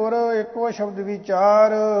ਇੱਕ ਗੁਰ, ਇੱਕੋ ਸ਼ਬਦ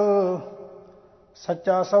ਵਿਚਾਰ।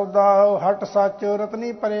 ਸੱਚਾ ਸੌਦਾ ਹਟ ਸੱਚ,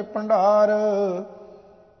 ਰਤਨੀ ਭਰੇ ਭੰਡਾਰ।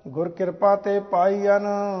 ਗੁਰ ਕਿਰਪਾ ਤੇ ਪਾਈਅਨ,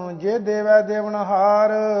 ਜੇ ਦੇਵੈ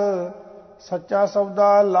ਦੇਵਨਹਾਰ। ਸੱਚਾ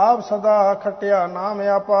ਸੌਦਾ ਲਾਭ ਸਦਾ, ਖਟਿਆ ਨਾਮ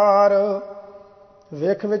ਅਪਾਰ।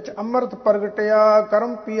 ਵੇਖ ਵਿੱਚ ਅੰਮ੍ਰਿਤ ਪ੍ਰਗਟਿਆ,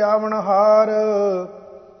 ਕਰਮ ਪਿਆਵਨਹਾਰ।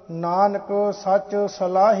 ਨਾਨਕ ਸੱਚ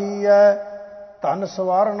ਸਲਾਹੀਐ, ਧਨ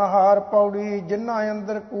ਸਵਾਰਨਹਾਰ। ਪੌੜੀ ਜਿਨ੍ਹਾਂ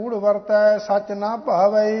ਅੰਦਰ ਕੂੜ ਵਰਤੈ, ਸੱਚ ਨਾ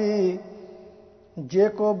ਭਾਵਈ। ਜੇ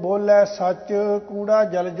ਕੋ ਬੋਲੇ ਸੱਚ, ਕੂੜਾ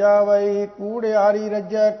ਜਲ ਜਾਵਈ। ਕੂੜਿਆਰੀ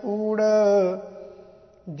ਰੱਜੈ ਕੂੜ,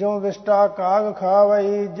 ਜੋ ਵਿਸ਼ਟਾ ਕਾਗ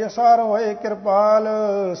ਖਾਵਈ। ਜਿਸ ਹਰ ਹੋਏ ਕਿਰਪਾਲ,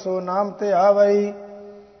 ਸੋ ਨਾਮ ਧਿਆਵਈ।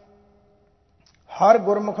 ਹਰ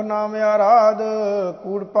ਗੁਰਮੁਖ ਨਾਮ ਆਰਾਧ,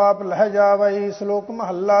 ਕੂੜ ਪਾਪ ਲਹਿ ਜਾਵਈ। ਸ਼ਲੋਕ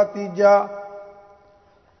ਮਹੱਲਾ ਤੀਜਾ।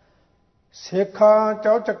 ਸੇਖਾਂ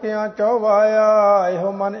ਚੌ ਚੱਕਿਆਂ ਚੌ ਵਾਇਆ,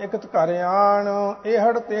 ਇਹੋ ਮਨ ਇਕਤ ਘਰ ਆਣ।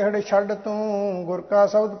 ਇਹੜ ਤੇਹੜ ਛੱਡ ਤੂੰ, ਗੁਰ ਕਾ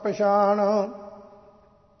ਸ਼ਬਦ ਪਛਾਣ।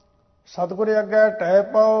 ਸਤਿਗੁਰ ਅੱਗੇ ਟਹਿ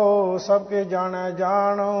ਪਾਓ, ਸਭ ਕੇ ਜਾਣੈ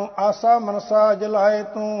ਜਾਣ। ਆਸਾ ਮਨਸਾ ਜਲਾਏ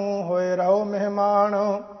ਤੂੰ, ਹੋਏ ਰਹੋ ਮਹਿਮਾਨ।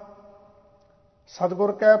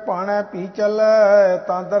 ਸਤਿਗੁਰ ਕੈ ਭਾਣੈ ਭੀ ਚੱਲੈ,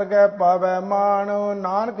 ਤਾਂ ਦਰਗਹਿ ਪਾਵੈ ਮਾਣ।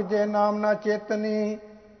 ਨਾਨਕ ਜੇ ਨਾਮ ਨਾ ਚੇਤਨੀ,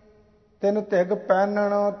 ਤਿਨ ਧਿਗ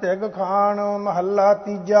ਪੈਨਣ ਧਿਗ ਖਾਣ। ਮਹੱਲਾ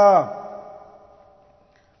ਤੀਜਾ।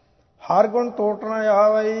 ਹਰ ਗੁਣ ਟੋਟਣ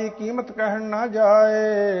ਆਵਈ, ਕੀਮਤ ਕਹਿਣ ਨਾ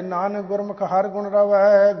ਜਾਏ। ਨਾਨਕ ਗੁਰਮੁਖ ਹਰ ਗੁਣ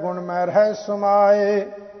ਰਵੈ, ਗੁਣ ਮੈ ਰਹਿ ਸਮਾਏ।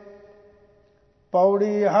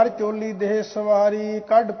 ਪੌੜੀ ਹਰ ਚੋਲੀ ਦੇਹ ਸਵਾਰੀ,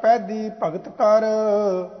 ਕੱਢ ਪੈਦੀ ਭਗਤ ਕਰ।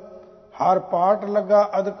 ਹਰ ਪਾਟ ਲੱਗਾ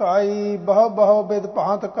ਅਧਿਕਾਈ, ਬਹੁ ਬਹੁ ਬਿਦ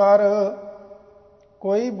ਭਾਂਤ ਕਰ।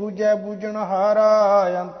 ਕੋਈ ਬੂਝੈ ਬੂਝਣ ਹਾਰਾ,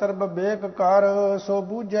 ਅੰਤਰ ਵਿਵੇਕ ਕਰ। ਸੋ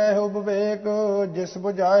ਬੂਝੈ ਹੋ ਵਿਵੇਕ, ਜਿਸ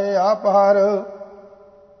ਬੁਝਾਏ ਆਪ ਹਰ।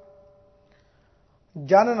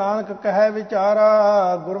 ਜਨ ਨਾਨਕ ਕਹੈ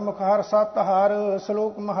ਵਿਚਾਰਾ, ਗੁਰਮੁਖ ਹਰਿ ਸਤਿ ਹਰਿ।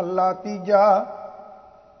 ਸ਼ਲੋਕ ਮਹੱਲਾ ਤੀਜਾ।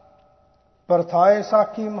 ਪਰਥਾਏ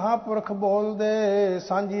ਸਾਖੀ ਮਹਾਂਪੁਰਖ ਬੋਲਦੇ,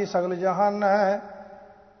 ਸਾਂਝੀ ਸਗਲ ਜਹਾਨੈ।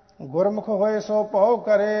 ਗੁਰਮੁਖ ਹੋਏ ਸੋ ਭਉ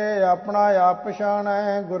ਕਰੇ, ਆਪਣਾ ਆਪ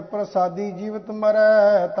ਪਛਾਣੈ। ਗੁਰ ਪ੍ਰਸਾਦੀ ਜੀਵਤ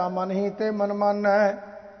ਮਰੈ, ਤਾ ਮਨ ਹੀ ਤੇ ਮਨ ਮਾਨੈ।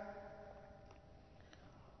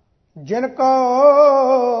 ਜਿਨ ਕੋ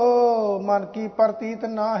ਮਨ ਕੀ ਪ੍ਰਤੀਤ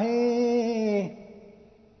ਨਾਹੀ,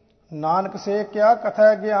 ਨਾਨਕ ਸੇ ਕਿਆ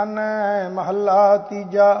ਕਥੈ ਗਿਆਨੈ। ਮਹੱਲਾ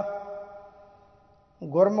ਤੀਜਾ।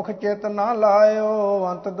 ਗੁਰਮੁਖ ਚਿਤ ਨਾ ਲਾਇਓ,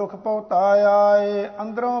 ਅੰਤ ਦੁਖ ਭਉਤਾਏ।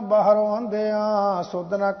 ਅੰਦਰੋਂ ਬਾਹਰੋਂ ਅੰਧਿਆਂ,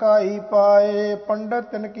 ਸੁਧ ਨ ਕਾਈ ਪਾਏ। ਪੰਡਤ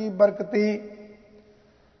ਤਿਨ ਕੀ ਬਰਕਤੀ,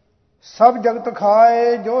 ਸਭ ਜਗਤ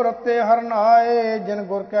ਖਾਏ। ਜੋ ਰਤੇ ਹਰਿ ਨਾਏ, ਜਿਨ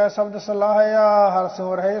ਗੁਰ ਕੈ ਸ਼ਬਦ ਸਲਾਹਿਆ। ਹਰਿ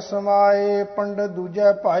ਸਿਉ ਰਹੇ ਸਮਾਏ। ਪੰਡਤ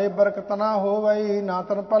ਦੂਜੈ ਭਾਏ, ਬਰਕਤ ਨਾ ਹੋਵਈ। ਨਾ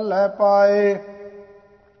ਤਨ ਭੱਲੇ ਪਾਏ।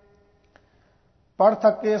 ਪੜ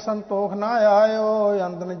ਥਕੇ ਸੰਤੋਖ ਨਾ ਆਇਓ,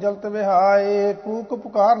 ਅੰਦਨ ਜਲਤ ਵਿਹਾਏ। ਕੂਕ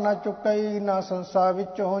ਪੁਕਾਰ ਨਾ ਚੁੱਕਈ, ਨਾ ਸੰਸਾ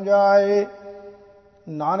ਵਿੱਚੋਂ ਜਾਏ।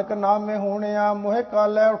 ਨਾਨਕ ਨਾਮੇ ਹੋਣਿਆ, ਮੋਹਿ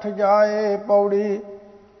ਕਾਲੈ ਉਠ ਜਾਏ। ਪੌੜੀ।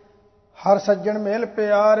 ਹਰ ਸੱਜਣ ਮੇਲ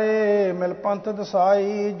ਪਿਆਰੇ, ਮਿਲ ਪੰਥ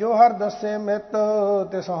ਦਸਾਈ। ਜੋ ਹਰ ਦੱਸੇ ਮਿਤ,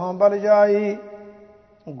 ਤਿਸਹੁ ਬਲ ਜਾਈ।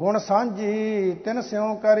 ਗੁਣ ਸਾਂਝੀ ਤਿਨ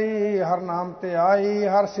ਸਿਉ ਕਰੀ, ਹਰ ਨਾਮ ਤੇ ਆਈ।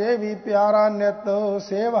 ਹਰ ਸੇਵੀ ਪਿਆਰਾ ਨਿਤ,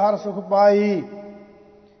 ਸੇਵ ਹਰ ਸੁਖ ਪਾਈ।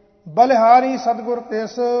 ਬਲਿਹਾਰੀ ਸਤਿਗੁਰ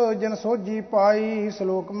ਤਿਸ, ਜਿਨ ਸੋਝੀ ਪਾਈ।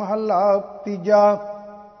 ਸ਼ਲੋਕ ਮਹੱਲਾ ਤੀਜਾ।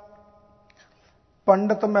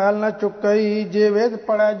 ਪੰਡਤ ਮੈਲ ਨ ਚੁੱਕਈ, ਜੇ ਵੇਦ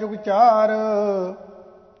ਪੜੈ ਜੁਗ ਚਾਰ।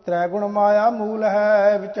 ਤ੍ਰੈ ਗੁਣ ਮਾਇਆ ਮੂਲ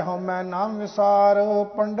ਹੈ, ਵਿੱਚ ਹਉਮੈ ਨਾਮ ਵਿਸਾਰ।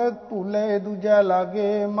 ਪੰਡਤ ਭੂਲੇ ਦੂਜੈ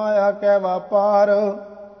ਲਾਗੇ, ਮਾਇਆ ਕੈ ਵਾਪਾਰ।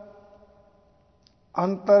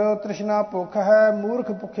 ਅੰਤਰ ਤ੍ਰਿਸ਼ਨਾ ਭੁੱਖ ਹੈ,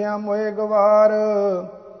 ਮੂਰਖ ਭੁਖਿਆ ਮੋਏ ਗਵਾਰ।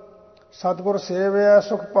 ਸਤਿਗੁਰ ਸੇਵਿਆ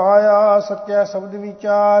ਸੁਖ ਪਾਇਆ, ਸੱਚੈ ਸ਼ਬਦ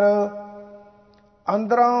ਵਿਚਾਰ।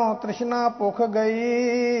 ਅੰਦਰੋਂ ਤ੍ਰਿਸ਼ਨਾ ਭੁੱਖ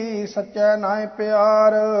ਗਈ, ਸੱਚੈ ਨਾਇ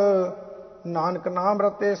ਪਿਆਰ। ਨਾਨਕ ਨਾਮ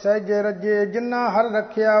ਰਤੇ ਸਹਿਜੇ ਰੱਜੇ, ਜਿਨ੍ਹਾਂ ਹਰਿ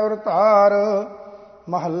ਰੱਖਿਆ ਅਵਤਾਰ।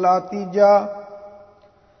 ਮਹੱਲਾ ਤੀਜਾ।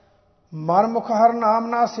 ਮਨਮੁਖ ਹਰਿ ਨਾਮ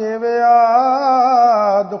ਨਾ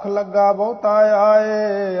ਸੇਵਿਆ, ਦੁਖ ਲੱਗਾ ਬਹੁਤਾ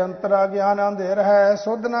ਆਏ। ਅੰਤਰਾ ਗਿਆਨ ਅੰਧੇਰ ਹੈ,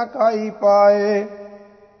 ਸੁਧ ਨਾ ਕਾਈ ਪਾਏ।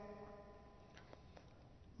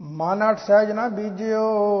 ਮਨ ਅਠ ਸਹਿਜ ਨਾ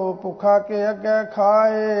ਬੀਜਿਓ, ਭੁੱਖਾ ਕੇ ਅੱਗੇ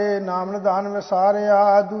ਖਾਏ। ਨਾਮ ਨਿਧਾਨ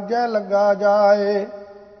ਵਿਸਾਰਿਆ, ਦੂਜੈ ਲੱਗਾ ਜਾਏ।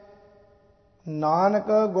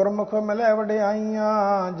 ਨਾਨਕ ਗੁਰਮੁਖ ਮਿਲੇ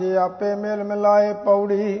ਵਡਿਆਈਆਂ, ਜੇ ਆਪੇ ਮੇਲ ਮਿਲਾਏ।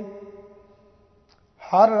 ਪੌੜੀ।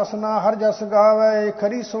 ਹਰ ਰਸਨਾ ਹਰ ਜਸ ਗਾਵੇ,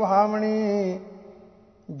 ਖਰੀ ਸੁਹਾਵਣੀ।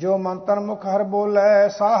 ਜੋ ਮਨ ਤਨ ਮੁਖ ਹਰ ਬੋਲੇ,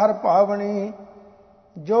 ਸਾ ਹਰ ਭਾਵਣੀ।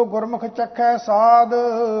 ਜੋ ਗੁਰਮੁਖ ਚਖੈ ਸਾਧ,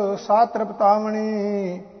 ਸਾ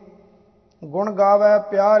ਤ੍ਰਿਪਤਾਵਣੀ। ਗੁਣ ਗਾਵੇ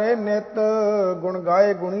ਪਿਆਰੇ ਨਿਤ, ਗੁਣ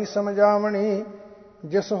ਗਾਏ ਗੁਣੀ ਸਮਝਾਵਣੀ।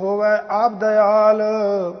 ਜਿਸ ਹੋਵੇ ਆਪ ਦਇਆਲ,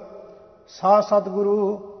 ਸਾ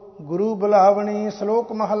ਸਤਿਗੁਰੂ ਗੁਰੂ ਬੁਲਾਵਣੀ।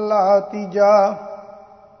 ਸ਼ਲੋਕ ਮਹੱਲਾ ਤੀਜਾ।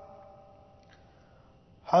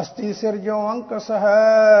 ਹਸਤੀ ਸਿਰ ਜਿਉ ਅੰਕਸ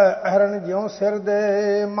ਹੈ, ਅਹਰਣ ਜਿਉ ਸਿਰ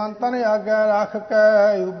ਦੇ। ਮਨ ਤਨ ਆਗੇ ਰੱਖ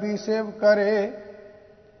ਕੇ, ਉਬੀ ਸੇਵ ਕਰੇ।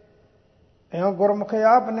 ਇਉ ਗੁਰਮੁਖ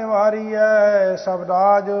ਆਪ ਨਿਵਾਰੀਐ,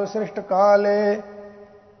 ਸਬਦਾਜ ਸ੍ਰਿਸ਼ਟ ਕਾਲੇ।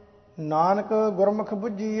 ਨਾਨਕ ਗੁਰਮੁਖ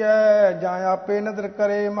ਬੁੱਝੀਐ, ਜਾਂ ਆਪੇ ਨਦਰ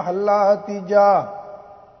ਕਰੇ। ਮਹੱਲਾ ਤੀਜਾ।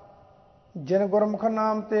 ਜਿਨ ਗੁਰਮੁਖ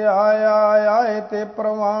ਨਾਮ ਤੇ ਆਇਆ, ਆਏ ਤੇ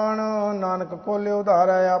ਪ੍ਰਵਾਣ। ਨਾਨਕ ਕੋਲੇ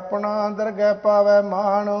ਉਧਾਰੈ ਆਪਣਾ, ਦਰਗਹਿ ਪਾਵੈ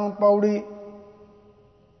ਮਾਣ। ਪੌੜੀ।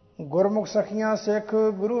 ਗੁਰਮੁਖ ਸਖੀਆਂ ਸਿੱਖ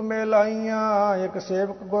ਗੁਰੂ ਮੇਲਾਈਆਂ। ਇੱਕ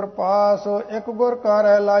ਸੇਵਕ ਗੁਰ ਪਾਸ, ਇੱਕ ਗੁਰ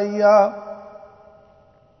ਕਾਰੈ ਲਾਈਆ।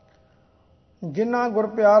 ਜਿਨ੍ਹਾਂ ਗੁਰ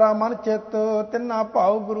ਪਿਆਰਾ ਮਨ ਚਿੱਤ, ਤਿੰਨਾ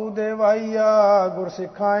ਭਾਉ ਗੁਰੂ ਦੇਵਾਈਆ। ਗੁਰ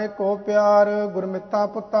ਸਿੱਖਾਂ ਏਕੋ ਪਿਆਰ, ਗੁਰਮਿਤਾਂ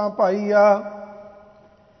ਪੁੱਤਾਂ ਭਾਈਆ।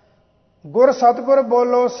 ਗੁਰ ਸਤਿਗੁਰ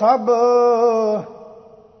ਬੋਲੋ ਸਭ,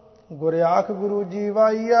 ਗੁਰ ਆਖ ਗੁਰੂ ਜੀ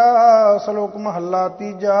ਵਾਈਆ। ਸ਼ਲੋਕ ਮਹੱਲਾ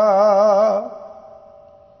ਤੀਜਾ।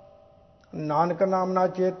 ਨਾਨਕ ਨਾਮ ਨਾ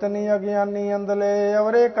ਚੇਤਨੀ, ਅਗਿਆਨੀ ਅੰਧਲੇ।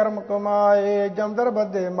 ਅਵਰੇ ਕਰਮ ਕਮਾਏ, ਜਮਦਰ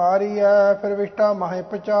ਬੱਧੇ ਮਾਰੀਐ। ਫਿਰ ਵਿਸ਼ਟਾ ਮਾਹੇ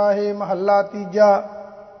ਪਚਾਹੇ। ਮਹੱਲਾ ਤੀਜਾ।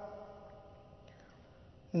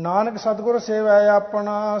 ਨਾਨਕ ਸਤਿਗੁਰ ਸੇਵੈ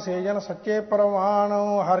ਆਪਣਾ, ਸੇਜਨ ਸੱਚੇ ਪ੍ਰਵਾਣ।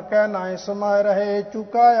 ਹਰਿ ਕੈ ਨਾਇ ਸਮਾਇ ਰਹੇ,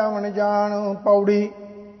 ਚੁਕਾ ਆਵਣ ਜਾਣ। ਪੌੜੀ।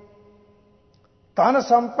 ਧਨ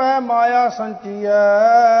ਸੰਪੈ ਮਾਇਆ ਸੰਚੀਐ,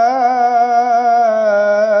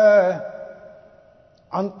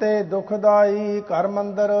 ਅੰਤੇ ਦੁਖਦਾਈ। ਘਰ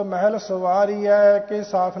ਮੰਦਰ ਮਹਿਲ ਸਵਾਰੀਐ, ਕੇ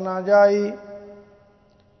ਸਾਥ ਨਾ ਜਾਈ।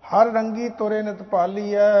 ਹਰ ਰੰਗੀ ਤੁਰੇ ਨਿਤ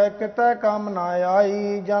ਭਾਲੀਐ, ਕਿਤੈ ਕੰਮ ਨਾ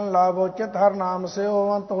ਆਈ। ਜਨ ਲਾਭੋ ਚਿਤ ਹਰ ਨਾਮ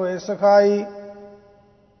ਸਿਓ, ਅੰਤ ਹੋਏ ਸਖਾਈ।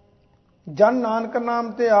 ਜਨ ਨਾਨਕ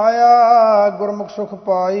ਨਾਮ ਤੇ ਆਇਆ, ਗੁਰਮੁਖ ਸੁਖ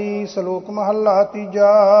ਪਾਈ। ਸ਼ਲੋਕ ਮਹੱਲਾ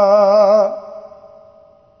ਤੀਜਾ।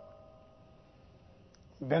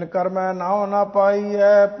 ਬਿਨ ਕਰਮੈ ਨਾਉ ਨਾ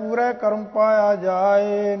ਪਾਈਐ, ਪੂਰੇ ਕਰਮ ਪਾਇਆ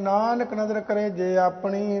ਜਾਏ। ਨਾਨਕ ਨਦਰ ਕਰੇ ਜੇ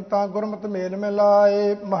ਆਪਣੀ, ਤਾਂ ਗੁਰਮਤਿ ਮੇਲ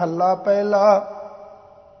ਮਿਲਾਏ। ਮਹੱਲਾ ਪਹਿਲਾ।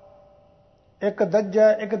 ਇੱਕ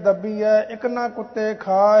ਦੱਜੈ ਇੱਕ ਦੱਬੀਐ, ਇੱਕ ਨਾ ਕੁੱਤੇ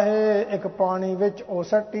ਖਾਹੇ। ਇੱਕ ਪਾਣੀ ਵਿੱਚ ਓ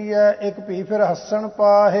ਸੱਟੀਐ, ਇੱਕ ਭੀ ਫਿਰ ਹੱਸਣ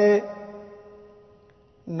ਪਾਹੇ।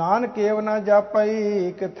 ਨਾਨਕ ਏਵ ਨਾ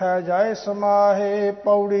ਜਾਪਈ, ਕਿਥੈ ਜਾਏ ਸਮਾਹੇ।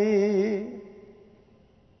 ਪੌੜੀ।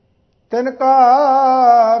 ਤਿਨ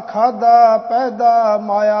ਕਾ ਖਾਦਾ ਪੈਦਾ,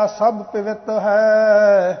 ਮਾਇਆ ਸਭ ਪਵਿੱਤ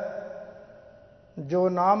ਹੈ। ਜੋ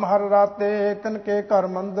ਨਾਮ ਹਰ ਰਾਤੇ, ਤਿਨ ਕੇ ਘਰ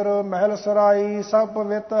ਮੰਦਰ ਮਹਿਲ ਸਰਾਈ ਸਭ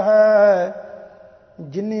ਪਵਿੱਤ ਹੈ।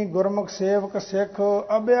 ਜਿਨੀ ਗੁਰਮੁਖ ਸੇਵਕ ਸਿੱਖ,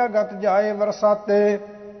 ਅਭਿਆਗਤ ਜਾਏ ਵਰਸਾਤੇ।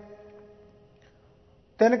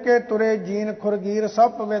 ਤਿਨ ਕੇ ਤੁਰੇ ਜੀਨ ਖੁਰਗੀਰ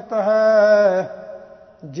ਸਭ ਪਵਿੱਤ ਹੈ।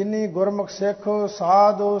 ਜਿਨੀ ਗੁਰਮੁਖ ਸਿੱਖ,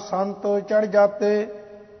 ਸਾਧੂ ਸੰਤ ਚੜ੍ਹ ਜਾਤੇ।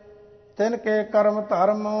 ਤਿਨ ਕੇ ਕਰਮ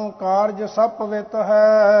ਧਰਮ ਕਾਰਜ ਸਭ ਪਵਿੱਤ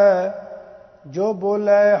ਹੈ। ਜੋ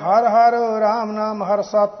ਬੋਲੇ ਹਰ ਹਰ ਰਾਮ ਨਾਮ ਹਰ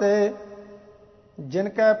ਸਾਤੇ। ਜਿਨ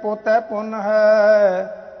ਕੈ ਪੋਤੈ ਪੁੰਨ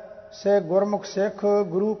ਹੈ, ਸੇ ਗੁਰਮੁਖ ਸਿੱਖ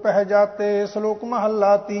ਗੁਰੂ ਪਹਿ ਜਾਤੇ। ਸ਼ਲੋਕ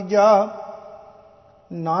ਮਹੱਲਾ ਤੀਜਾ।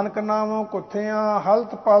 ਨਾਨਕ ਨਾਮੁ ਕੁਥਿਆਂ,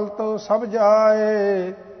 ਹਲਤ ਪਲਤ ਸਭ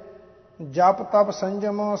ਜਾਏ। ਜਪ ਤਪ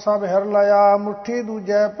ਸੰਜਮ ਸਭ ਹਿਰ ਲਿਆ, ਮੁੱਠੀ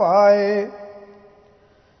ਦੂਜੈ ਪਾਏ।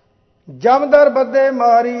 ਜਮਦਰ ਬੱਦੇ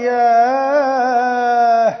ਮਾਰੀਐ,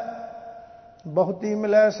 ਬਹੁਤੀ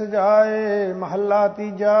ਮਿਲੈ ਸਜਾਏ। ਮਹੱਲਾ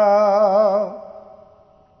ਤੀਜਾ।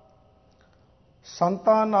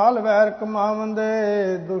 ਸੰਤਾਂ ਨਾਲ ਵੈਰ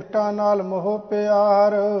ਕਮਾਵੰਦੇ, ਦੁਸ਼ਟਾਂ ਨਾਲ ਮੋਹ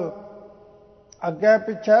ਪਿਆਰ। ਅੱਗੇ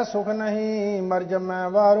ਪਿੱਛੇ ਸੁਖ ਨਹੀਂ, ਮਰ ਜਮੈ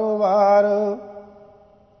ਵਾਰੋ ਵਾਰ।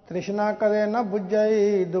 ਤ੍ਰਿਸ਼ਨਾ ਕਦੇ ਨ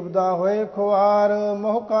ਬੁਝਈ, ਦੁਬਦਾ ਹੋਏ ਖੁਆਰ।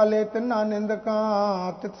 ਮੋਹ ਕਾਲੇ ਤਿੰਨਾ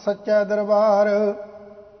ਨਿੰਦਕਾਂ, ਤਿਤ ਸੱਚੈ ਦਰਬਾਰ।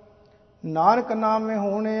 ਨਾਨਕ ਨਾਮ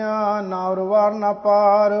ਵਿਹੂਣਿਆ, ਨਾ ਉਰਵਾਰ ਨਾ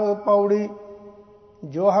ਪਾਰ। ਪੌੜੀ।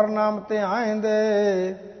 ਜੋ ਹਰ ਨਾਮ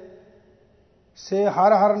ਧਿਆਇਂਦੇ, ਸੇ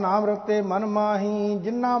ਹਰ ਹਰ ਨਾਮ ਰਤੇ ਮਨ ਮਾਹੀ।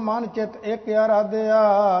 ਜਿਨਾ ਮਨ ਚਿਤ ਇੱਕ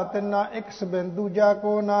ਆਰਾਧਿਆ, ਤਿਨਾ ਇੱਕ ਸਬਿੰਦ ਦੂਜਾ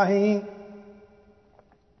ਕੋ ਨਾਹੀ।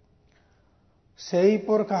 ਸਈ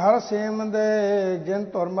ਪੁਰਖ ਹਰ ਸੇਵੰਦੇ, ਜਿਨ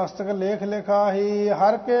ਧੁਰ ਮਸਤਕ ਲੇਖ ਲਿਖਾਹੀ।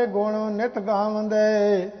 ਹਰ ਕੇ ਗੁਣ ਨਿਤ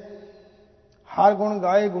ਗਾਵੰਦੇ, ਹਰ ਗੁਣ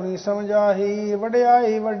ਗਾਏ ਗੁਣੀ ਸਮਝਾਹੀ।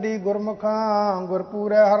 ਵਡਿਆਈ ਵੱਡੀ ਗੁਰਮੁਖਾਂ,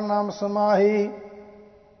 ਗੁਰਪੂਰੈ ਹਰ ਨਾਮ ਸਮਾਹੀ।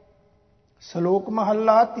 ਸ਼ਲੋਕ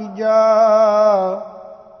ਮਹੱਲਾ ਤੀਜਾ।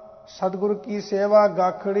 ਸਤਿਗੁਰ ਕੀ ਸੇਵਾ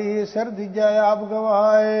ਗਾਖੜੀ, ਸਿਰ ਦੀਜੈ ਆਪ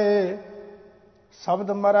ਗਵਾਏ।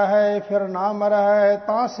 ਸ਼ਬਦ ਮਰਹਿ ਫਿਰ ਨਾ ਮਰਹਿ,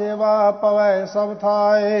 ਤਾਂ ਸੇਵਾ ਪਵੈ ਸਭ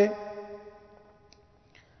ਥਾਏ।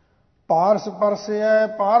 ਪਾਰਸ ਪਰਸੈ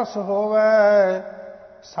ਪਾਰਸ ਹੋਵੈ,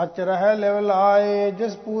 ਸੱਚ ਰਹਿ ਲਿਵ ਲਾਏ।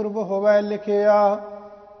 ਜਿਸ ਪੂਰਬ ਹੋਵੈ ਲਿਖਿਆ,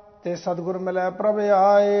 ਤੇ ਸਤਿਗੁਰ ਮਿਲੈ ਪ੍ਰਭ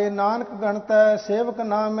ਆਏ। ਨਾਨਕ ਗਣਤੈ ਸੇਵਕ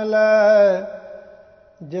ਨਾ ਮਿਲੈ,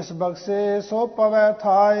 ਜਿਸ ਬਖਸ਼ੇ ਸੋ ਪਵੈ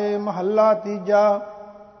ਥਾਏ। ਮਹੱਲਾ ਤੀਜਾ।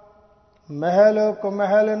 ਮਹਿਲ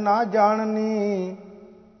ਕੁਮਹਿਲ ਨਾ ਜਾਣਨੀ,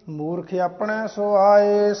 ਮੂਰਖ ਆਪਣੇ ਸੋ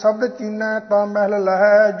ਆਏ। ਸ਼ਬਦ ਚੀਨੈ ਤਾਂ ਮਹਿਲ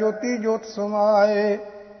ਲਹੈ, ਜੋਤੀ ਜੋਤ ਸਮਾਏ।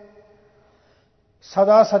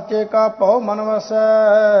 ਸਦਾ ਸੱਚੇ ਕਾ ਭਉ ਮਨ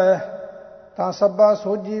ਵਸੈ, ਤਾਂ ਸਭਾ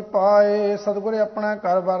ਸੋਝੀ ਪਾਏ। ਸਤਿਗੁਰ ਆਪਣਾ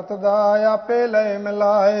ਘਰ ਵਰਤਦਾ, ਆਪੇ ਲਏ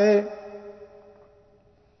ਮਿਲਾਏ।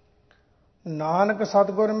 ਨਾਨਕ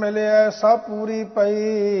ਸਤਿਗੁਰ ਮਿਲਿਆ ਸਭ ਪੂਰੀ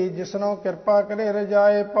ਪਈ, ਜਿਸਨੋਂ ਕਿਰਪਾ ਕਰੇ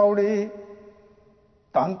ਰਜਾਏ। ਪੌੜੀ।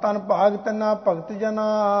 ਧਨ ਧਨ ਭਾਗ ਤਿਨਾ ਭਗਤ ਜਨਾ,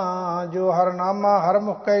 ਜੋ ਹਰ ਨਾਮਾ ਹਰ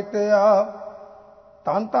ਮੁਖ ਕੈਤਿਆ।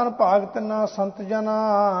 ਧਨ ਧਨ ਭਾਗ ਤਿਨਾ ਸੰਤ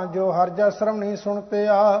ਜਨਾ, ਜੋ ਹਰ ਜਸ ਸ਼੍ਰਵਣੀ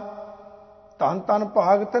ਸੁਣਤਿਆ। ਧਨ ਧਨ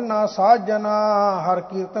ਭਾਗ ਤਿਨਾ ਸਾਧ ਜਨਾ, ਹਰ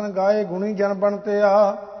ਕੀਰਤਨ ਗਾਏ ਗੁਣੀ ਜਨ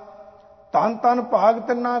ਬਣਤਿਆ। ਧਨ ਧਨ ਭਾਗ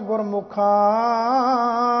ਤਿਨਾ ਗੁਰਮੁਖਾਂ,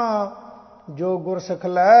 ਜੋ ਗੁਰ ਸਿੱਖ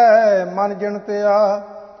ਲੈ ਮਨ ਜਿਣਤਿਆ।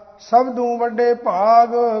 ਸਬਦੂ ਵੱਡੇ ਭਾਗ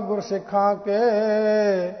ਗੁਰ ਸਿੱਖਾਂ ਕੇ,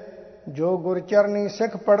 ਜੋ ਗੁਰ ਚਰਨੀ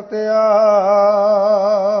ਸਿੱਖ ਪੜਤਿਆ।